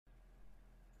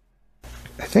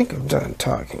I think I'm done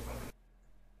talking.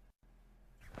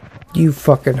 You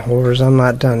fucking whores, I'm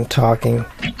not done talking.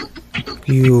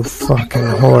 You fucking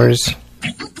whores.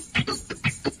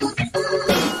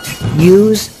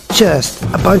 You's just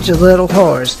a bunch of little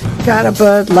whores. Got a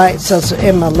Bud Light seltzer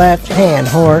in my left hand,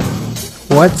 whore.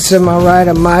 What's in my right?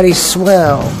 A mighty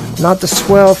swell. Not the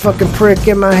swell fucking prick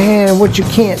in my hand. What you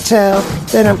can't tell,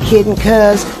 that I'm kidding,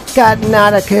 cuz. Got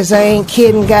nada, cuz I ain't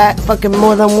kidding. Got fucking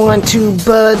more than 1, 2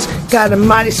 buds. Got a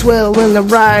mighty swell in the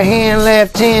right hand,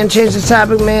 left hand. Change the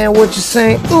topic, man. What you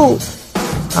saying? Ooh,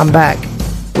 I'm back.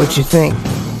 What you think?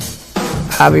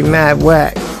 I'll be mad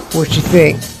whack. What you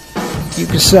think? You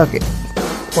can suck it.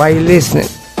 Why you listening?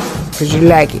 Cause you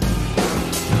like it.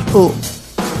 Ooh.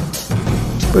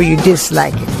 Or you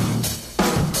dislike it.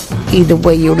 Either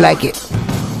way you like it.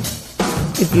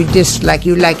 If you dislike,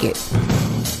 you like it.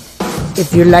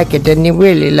 If you like it, then you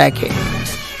really like it.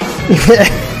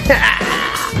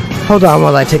 Hold on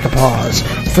while I take a pause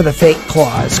for the fake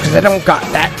claws, cause I don't got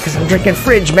that, cause I'm drinking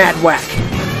fridge mad whack.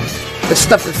 The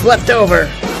stuff that's left over.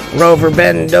 Rover,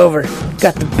 bend over.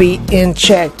 Got the beat in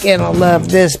check, and I love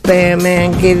this band,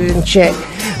 man. Get it in check.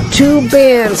 2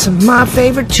 bands, my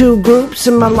favorite 2 groups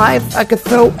in my life I could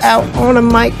throw out on a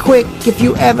mic quick. If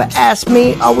you ever ask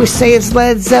me, always say it's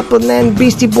Led Zeppelin and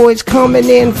Beastie Boys coming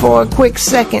in for a quick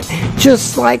second.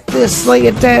 Just like this, lay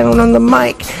it down on the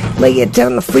mic. Lay it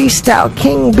down the freestyle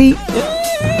king beat.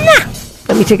 Nah.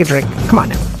 Let me take a drink. Come on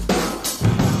now.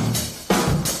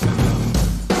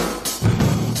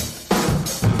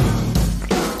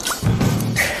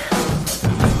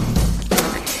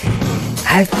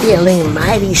 I'm feeling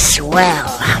mighty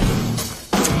swell.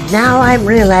 Now I'm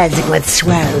realizing what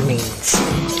swell means.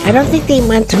 I don't think they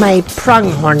want my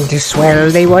pronghorn to swell,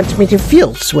 they want me to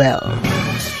feel swell.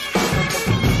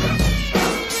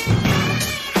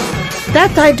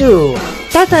 That I do.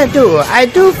 I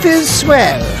do feel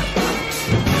swell.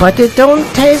 But it don't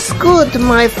taste good,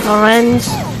 my friends.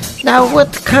 Now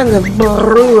what kind of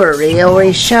brewery are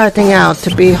we shouting out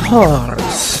to be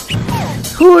whores?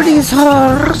 Who are these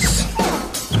whores?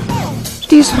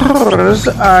 These whores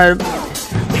are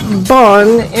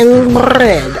born and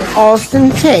bred Austin,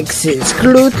 Texas,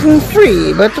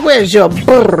 gluten-free. But where's your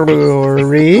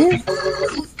brewery?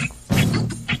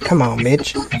 Come on,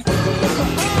 Mitch.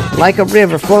 Like a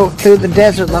river float through the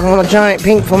desert on a giant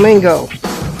pink flamingo.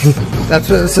 That's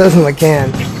what it says in the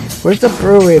can. Where's the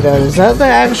brewery though? Is that the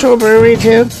actual brewery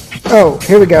too? Oh,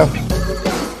 here we go.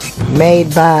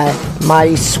 Made by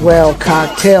Mighty Swell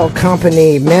Cocktail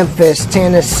Company, Memphis,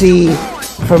 Tennessee.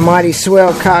 For Mighty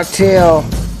Swell Cocktail,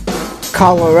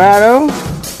 Colorado.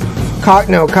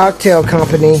 Cocktail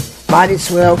Company. Mighty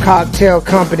Swell Cocktail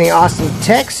Company, Austin,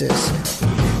 Texas.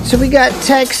 So we got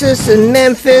Texas and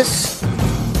Memphis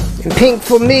and pink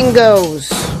flamingos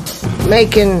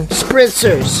making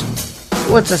spritzers.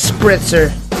 What's a spritzer?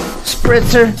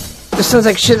 Spritzer? This sounds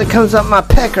like shit that comes up my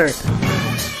pecker.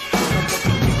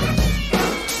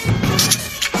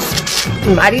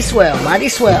 Mighty swell, mighty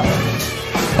swell.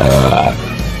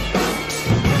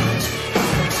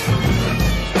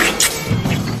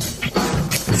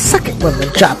 Suck it, brother,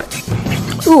 chop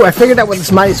it. Ooh, I figured out what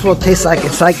this mighty swell tastes like.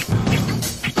 It's like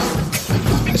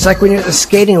when you're at the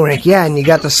skating rink, yeah, and you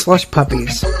got the slush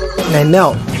puppies, and they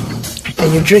melt,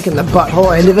 and you're drinking the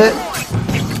butthole end of it.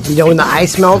 You know when the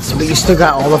ice melts, but you still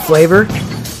got all the flavor.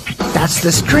 That's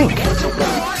this drink.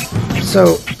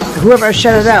 So whoever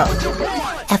shut it out,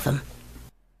 F them.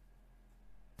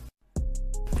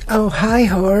 Oh, hi,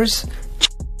 whores.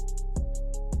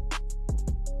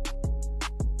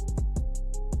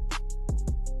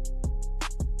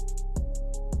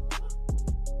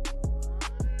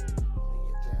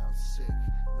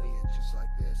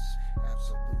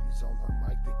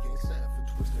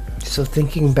 So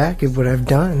thinking back at what I've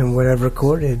done and what I've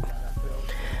recorded,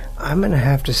 I'm going to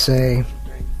have to say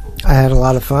I had a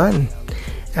lot of fun.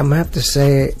 I'm going to have to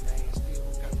say,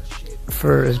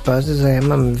 for as buzzed as I am,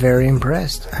 I'm very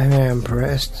impressed. I am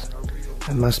impressed.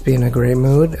 I must be in a great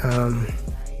mood.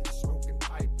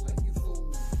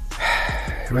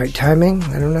 Right timing?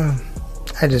 I don't know.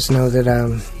 I just know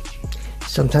that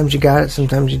sometimes you got it,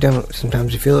 sometimes you don't.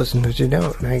 Sometimes you feel it, sometimes you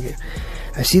don't.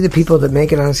 I see the people that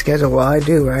make it on schedule. Well, I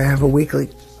do. I have a weekly.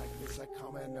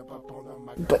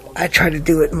 But I try to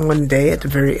do it in one day at the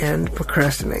very end,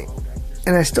 procrastinate.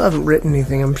 And I still haven't written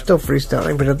anything. I'm still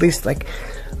freestyling, but at least, like,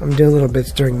 I'm doing little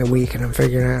bits during the week, and I'm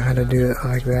figuring out how to do it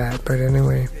like that. But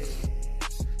anyway,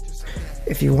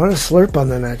 if you want to slurp on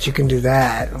the nuts, you can do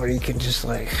that. Or you can just,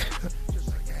 like,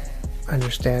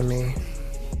 understand me.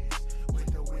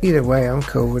 Either way, I'm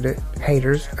cool with it.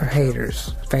 Haters are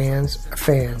haters. Fans are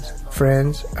fans.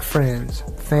 Friends are friends.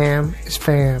 Fam is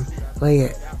fam. Lay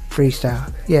it.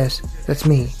 Freestyle. Yes, that's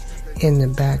me. In the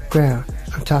background,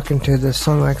 I'm talking to the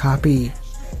song like Hoppy.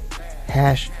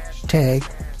 Hashtag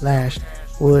lash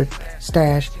wood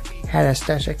stash. Had a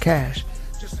stash of cash.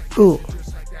 Ooh.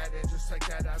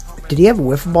 Did he have a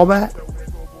wiffle ball bat?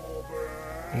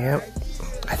 Yep.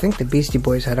 I think the Beastie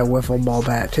Boys had a wiffle ball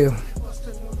bat too.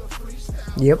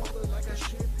 Yep.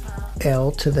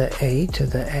 L to the A to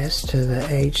the S to the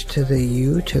H to the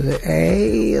U to the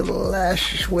A.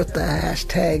 Lash with the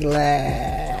hashtag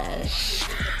lash.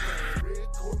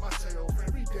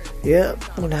 Yep.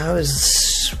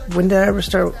 When did I ever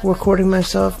start recording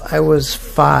myself? I was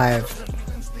 5.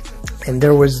 And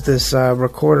there was this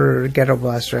recorder ghetto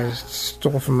blaster I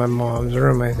stole from my mom's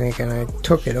room, I think, and I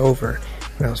took it over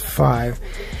when I was 5.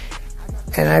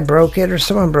 And I broke it, or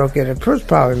someone broke it. It was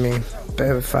probably me, but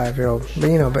I was a 5-year-old.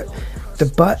 But the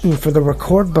button for the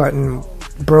record button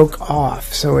broke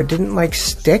off, so it didn't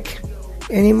stick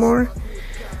anymore.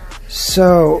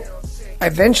 So I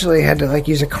eventually had to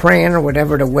use a crayon or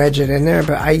whatever to wedge it in there,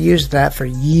 but I used that for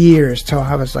years till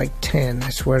I was 10. I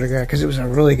swear to God, because it was a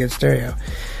really good stereo.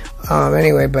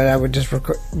 Anyway, but I would just,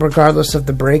 regardless of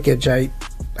the breakage, I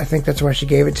think that's why she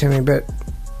gave it to me, but,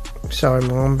 sorry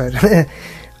Mom, but,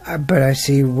 but I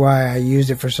see why I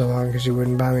used it for so long, because you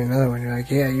wouldn't buy me another one. You're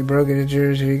like, yeah, you broke it, it's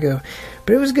yours, here you go.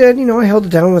 But it was good, I held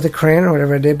it down with a crayon or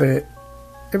whatever I did, but it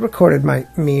recorded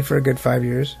me for a good 5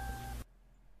 years.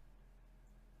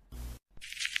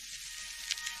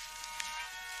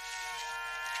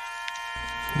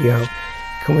 Yo,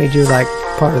 can we do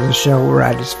part of the show where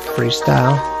I just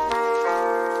freestyle?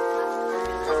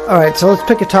 Alright, so let's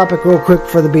pick a topic real quick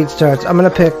before the beat starts. I'm gonna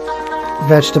pick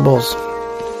vegetables.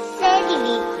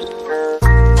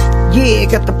 Yeah,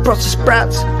 got the Brussels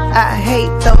sprouts. I hate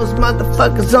those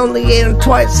motherfuckers, only ate them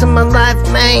twice in my life,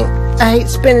 man. I hate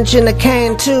spinach in a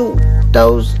can too.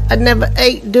 Those I never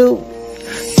ate, dude.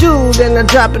 Then I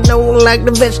drop it, don't like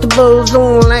the vegetables,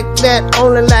 don't like that,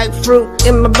 only like fruit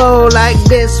in my bowl like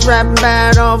this, rapping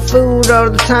about all food all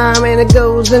the time, and it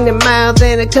goes in your mouth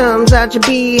and it comes out your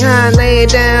behind, lay it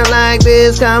down like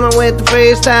this, coming with the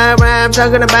freestyle rap,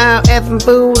 talking about effing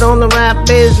food on the rap,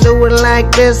 bitch, do it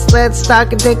like this, let's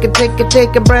talk and take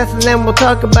a breath, and then we'll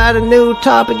talk about a new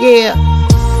topic, yeah.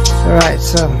 Alright,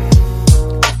 so,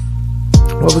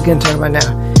 what are we gonna talk about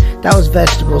now? That was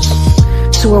vegetables.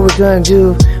 So what we're gonna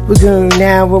do, we're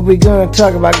gonna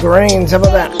talk about grains. How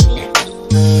about that?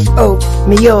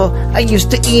 Oatmeal, I used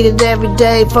to eat it every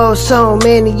day for so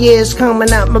many years,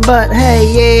 coming out my butt.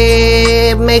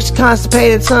 Hey, yeah, makes you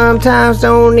constipated sometimes,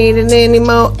 don't need it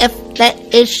anymore. F that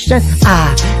ish.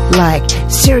 I like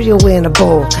cereal in a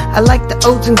bowl. I like the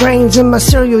oats and grains in my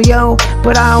cereal, yo,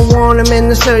 but I want them in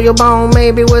the cereal bowl,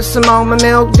 maybe with some almond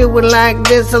milk. Do it like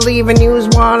this, I'll even use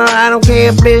water. I don't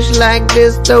care, bitch, like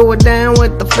this. Throw it down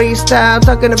with the freestyle,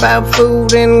 talking about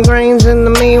food and grains in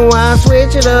the meanwhile.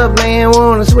 Switch it up, man,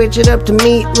 wanna switch it up to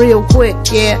meat real quick,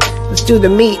 yeah. Let's do the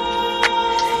meat.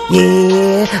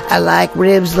 Yeah, I like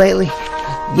ribs lately.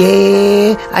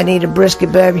 Yeah, I need a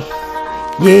brisket, baby.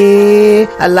 Yeah,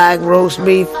 I like roast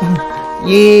beef.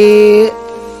 Yeah,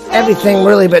 everything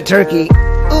really but turkey.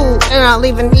 Ooh, and I'll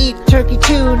even eat turkey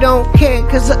too, don't care,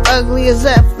 cause the ugly as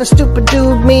F. The stupid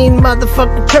dude, mean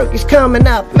motherfucking turkey's coming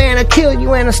up. Man, I kill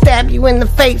you and I stab you in the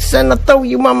face, and I throw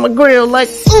you on my grill like,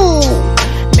 ooh,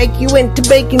 make you into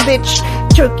bacon, bitch.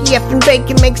 Turkey effing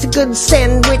bacon makes a good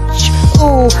sandwich.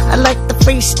 Ooh, I like the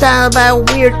freestyle about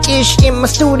weird-ish in my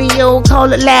studio.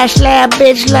 Call it Lash Lab,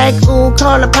 bitch, like, ooh,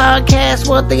 call it podcast.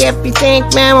 What the F you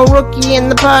think, man? I'm a rookie in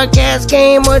the podcast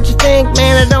game. What you think,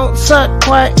 man? I don't suck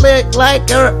quite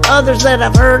like others that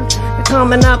I've heard. They're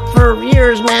coming up for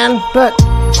years, man. But,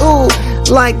 ooh,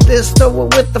 like this, throw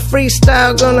it with the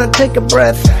freestyle. Gonna take a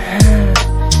breath.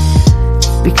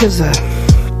 Because,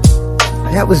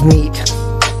 that was meat.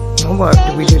 What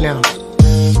do we do now?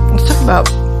 Let's talk about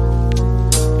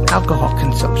alcohol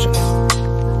consumption.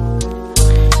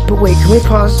 But wait, can we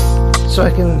pause so I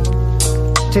can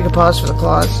take a pause for the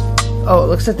clause? Oh, it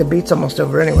looks like the beat's almost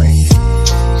over anyway.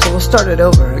 So we'll start it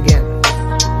over again.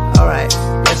 Alright,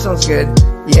 that sounds good.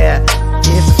 Yeah,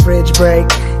 get the fridge break.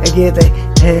 I get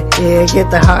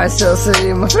the hard seltzer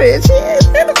in my fridge. Yeah, it's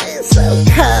gonna be so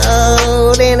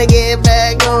cold. And I get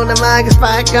back on the mic,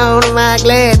 spike on the mic,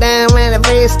 lay it down with a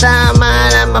freestyle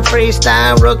mind. I'm a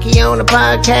freestyle rookie on the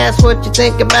podcast. What you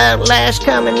think about Lash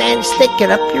coming and you stick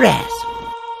it up your ass?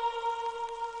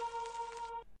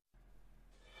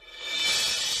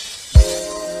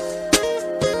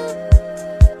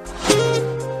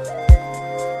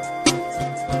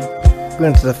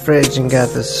 Went to the fridge and got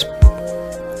this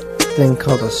thing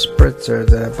called a spritzer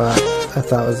that I bought I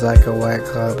thought was like a White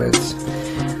Claw, but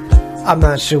I'm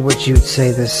not sure what you'd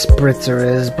say this spritzer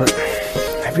is, but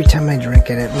every time I drink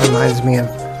it, it reminds me of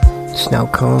snow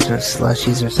cones or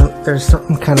slushies or something. There's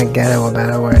something kind of ghetto about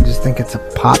it where I just think it's a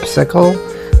popsicle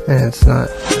and it's not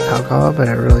alcohol, but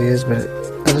it really is. But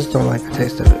I just don't like the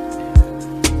taste of it.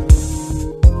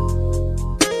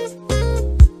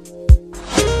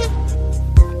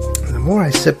 The more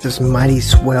I sip this Mighty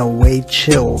Swell Way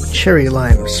Chill Cherry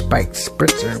Lime Spiked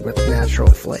Spritzer with natural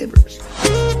flavors,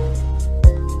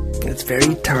 it's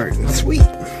very tart and sweet.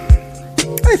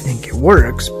 I think it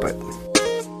works, but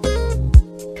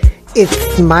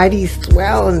it's mighty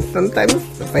swell, and sometimes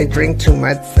if I drink too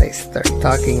much, I start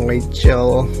talking way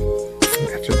chill.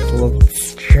 After this little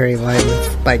cherry lime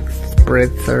spiked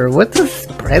spritzer. What's a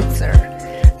spritzer?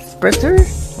 Spritzer?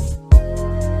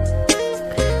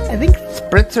 I think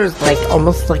spritzer is like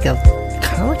almost like a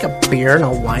kind of like a beer and a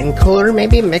wine cooler,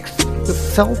 maybe mixed with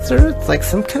seltzer. It's like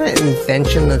some kind of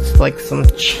invention that's like some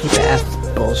cheap ass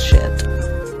bullshit.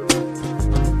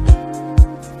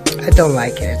 I don't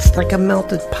like it. It's like a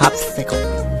melted popsicle.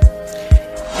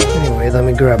 Anyway, let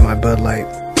me grab my Bud Light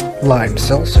Lime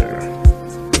Seltzer.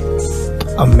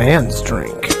 A man's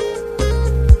drink.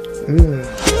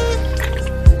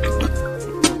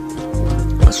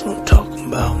 That's what I'm talking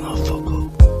about, motherfucker.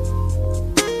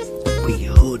 We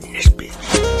hood in this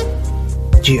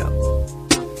bitch. Gee up.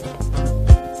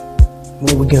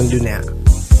 What we gonna do now?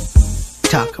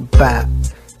 Talk about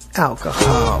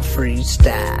alcohol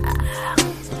freestyle.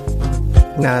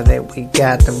 Now that we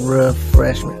got the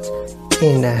refreshments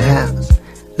in the house,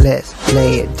 let's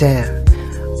lay it down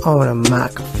on a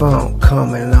microphone,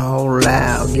 coming all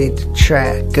loud. Get the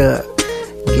track up,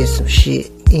 get some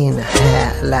shit in the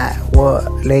hat. Like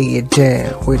what? Lay it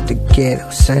down with the ghetto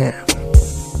sound.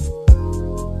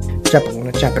 Drop it when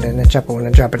I chop it, and I chop it when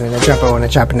I drop it, and I drop it when I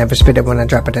chop it. Never spit it when I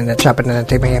drop it, and I chop it, and I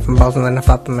take my hand from balls, and then I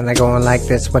flop them, and I go on like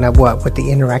this. When I what? With the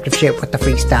interactive shit, with the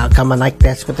freestyle, coming like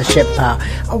this with the shit pile.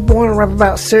 I wanna rap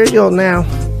about cereal now.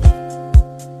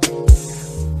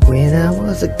 When I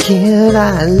was a kid,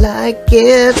 I like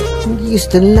it.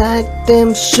 Used to like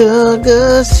them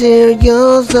sugar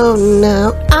cereals. Oh,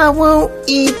 now I won't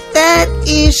eat that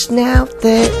ish now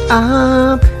that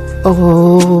I'm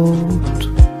old.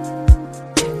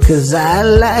 Cause I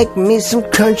like me some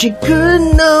crunchy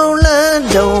granola.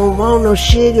 Don't want no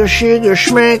sugar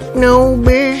smack, no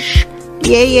bish.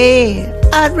 Yeah.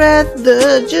 I'd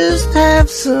rather just have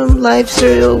some life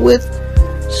cereal with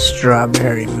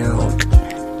strawberry milk.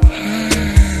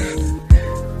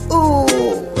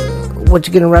 What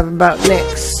you gonna rap about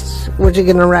next? What you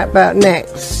gonna rap about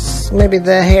next? Maybe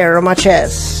the hair on my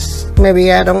chest.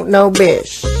 Maybe I don't know,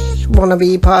 bitch. Wanna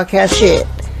be podcast shit.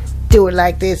 Do it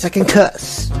like this, I can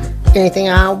cuss. Anything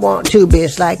I want to,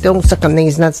 bitch. Like, don't suck on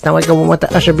these nuts. Now I go with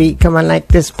the usher beat. Coming like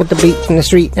this with the beat in the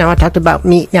street. Now I talked about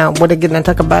meat. Now what again I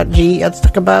talk about G? Let's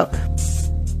talk about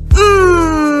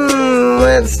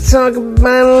let's talk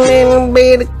about a little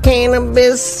bit of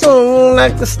cannabis. So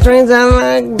like the strains I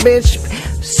like, bitch.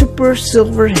 Super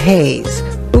Silver Haze,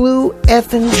 Blue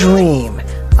Effin' Dream,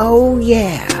 oh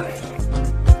yeah.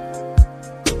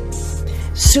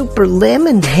 Super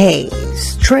Lemon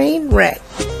Haze, Train Wreck,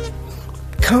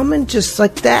 coming just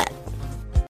like that.